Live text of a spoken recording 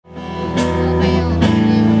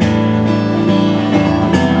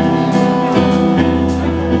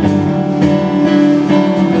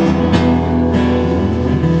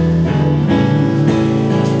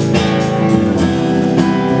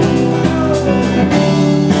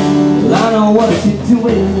what you're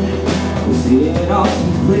doing. See it all too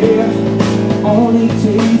clear. Only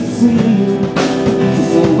takes to see you.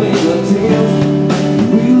 Just the way your tails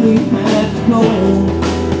really had to go.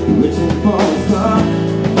 You're reaching for a star.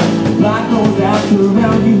 The light goes out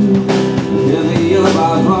around you. Heavy up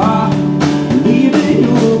our heart. Leaving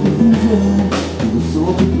your confusion. You were so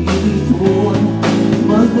completely torn.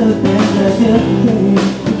 Must have been that yesterday.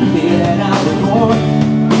 You figured that out before.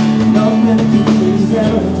 Nothing to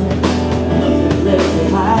preserve. Nothing left to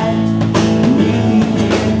hide. Really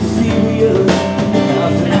can't serious. Now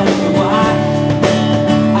to ask you why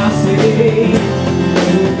I say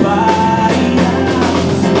goodbye now.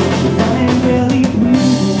 'Cause I ain't really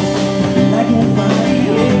breathing. And I can't find the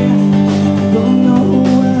air. Don't know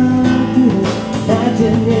what to do.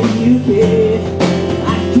 Imagine if you cared.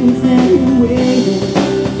 I can't stand you waiting.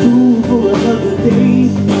 Fool for another day.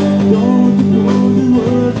 Don't you know the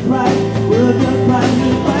words right? Words are right, the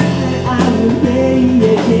price that I will pay.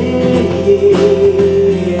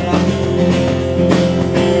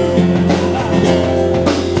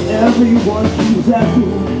 Everyone keeps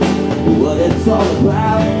asking what it's all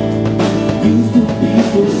about. Used to be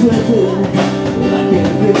so certain, but I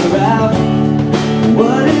can't figure out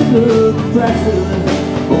what is the pressure.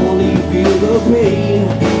 Only feel the pain.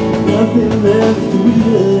 Nothing left to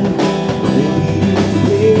reason. Only you to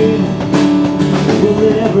pay. Will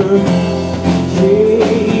it ever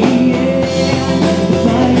change? 'Cause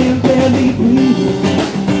I am barely breathing.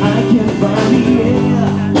 I can't find the air.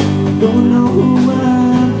 Don't know who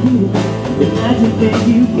I'm here. Imagine that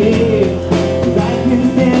you care. 'Cause I can't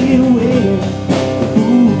stand you waiting. A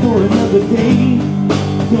fool for another day.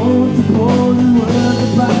 Don't suppose the world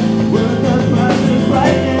is right. World is right, the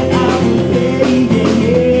price that I will pay.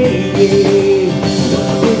 But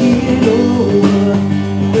I'm thinking it over.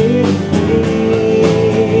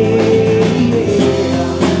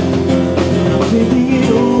 I'm thinking it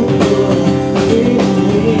over.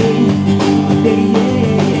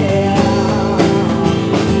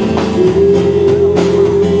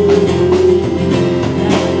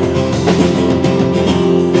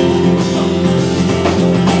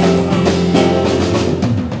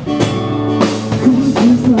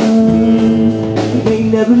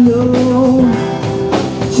 Never know,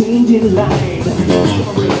 changing line,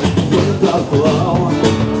 the dark flow,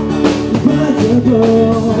 but you go,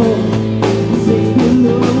 say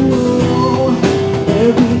hello,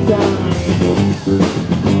 every time,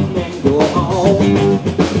 and go home,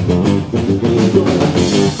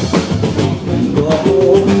 go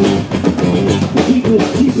home, keep it,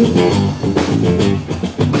 keep it.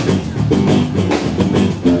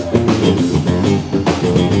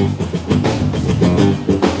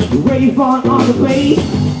 Rave on the bass,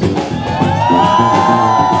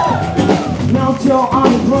 melt your on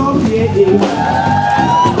the drums, yeah, yeah.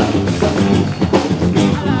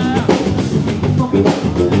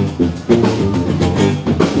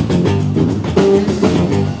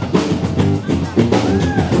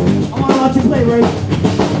 I wanna watch you play, Ray.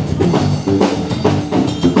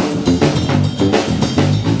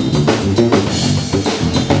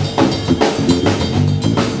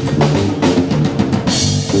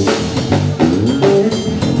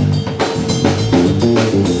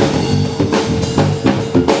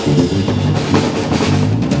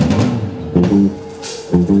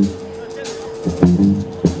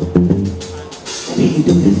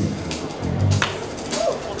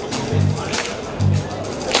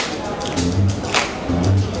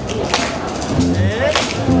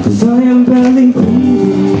 Cause I am barely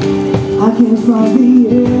breathing. I can't find the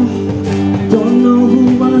air. Don't know who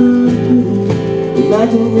I'm with.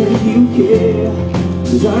 Imagine if you care.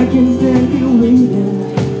 Cause I can't stand you waiting.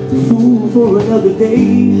 Fool for another day.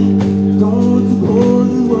 Don't suppose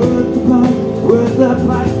it's worth the price. Worth the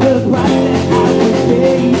price that I will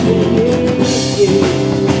pay. Yeah, yeah, yeah.